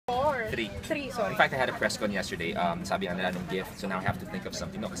Three, sorry. In fact, I had a press con yesterday. Sabi nga nila nung gift, so now I have to think of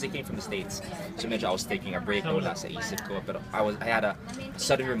something. No, kasi it came from the States. So medyo I was taking a break, wala sa isip ko. Pero I had a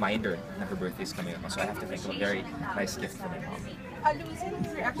sudden reminder na her birthday is coming up. So I have to think of a very nice gift for my mom. Luis, ano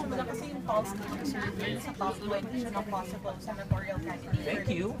yung reaction mo na kasi yung false survey sa top 20 siya ng possible senatorial candidate? Thank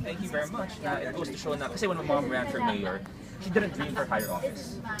you very much. It goes to show na, kasi when my mom ran for mayor, she didn't dream for higher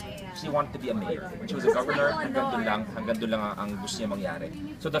office. She wanted to be a mayor. When she was a governor, hanggang doon lang ang gusto niya mangyari.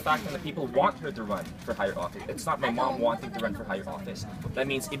 So the fact that people want her to run for higher office, it's not my mom wanting to run for higher office. That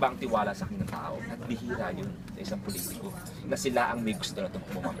means ibang tiwala sa akin ng tao at bihira yun sa isang politiko na sila ang may gusto na itong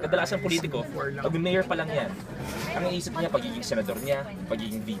pumamam. Kadalasan politiko, pag mayor pa lang yan, ang iisip niya pagiging senador niya,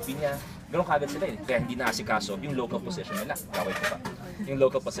 pagiging VP niya, ganun kagad sila eh. Kaya hindi naasikaso yung local position nila. Kaway ko pa. Yung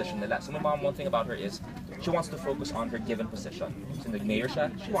local position nila. So my mom, one thing about her is, she wants to focus on her given position. So nag-mayor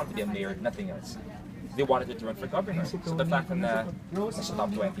siya, she wanted to be a mayor, nothing else. They wanted her to run for governor. So the fact na nasa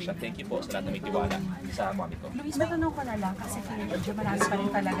top 20 siya, thank you po sa lahat na may tiwala sa mami ko. Luis, matanong ko na lang kasi medyo marami pa rin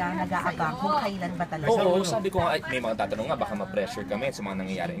talaga nag-aabang kung kailan ba talaga. Oo, sabi ko nga, may mga tatanong nga, baka ma-pressure kami sa mga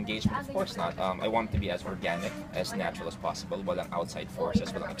nangyayari engagement. Of course not. I want to be as organic, as natural as possible. Walang outside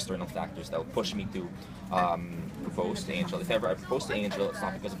forces, walang external factors that will push me to propose to Angel. If ever I propose to Angel, it's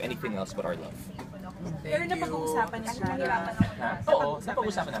not because of anything else but our love. Pero napag-uusapan niya siya. Oo,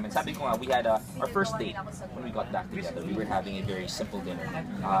 napag-uusapan namin. Sabi ko nga, we had our first date when we got back together. We were having a very simple dinner.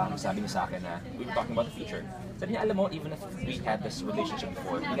 Sabi niya sa akin na we were talking about the future. Sabi niya, alam mo, even if we had this relationship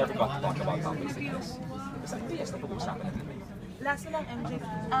before, we never got to talk about topics like this. Sabi ko, yes, napag-uusapan natin. Last na lang, MJ,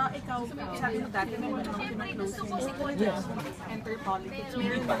 ikaw, sabi mo dati, may mga pinag-close mo. Enter politics.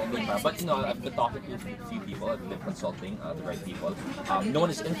 Hindi pa. But you know, I've been talking to a few people, I've been consulting the right people. No one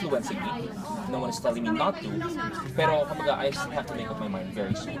is influencing me. No one is telling me not to. Pero kapag I still have to make up my mind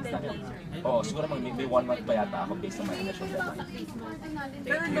very soon. Siguro may 1 month pa yata ako based on my initial deadline.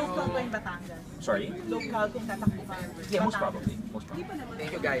 Pero local ba yung Batangas? Sorry? Local kung tatakbo ka? Yeah, most probably.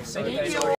 Thank you guys. Thank you.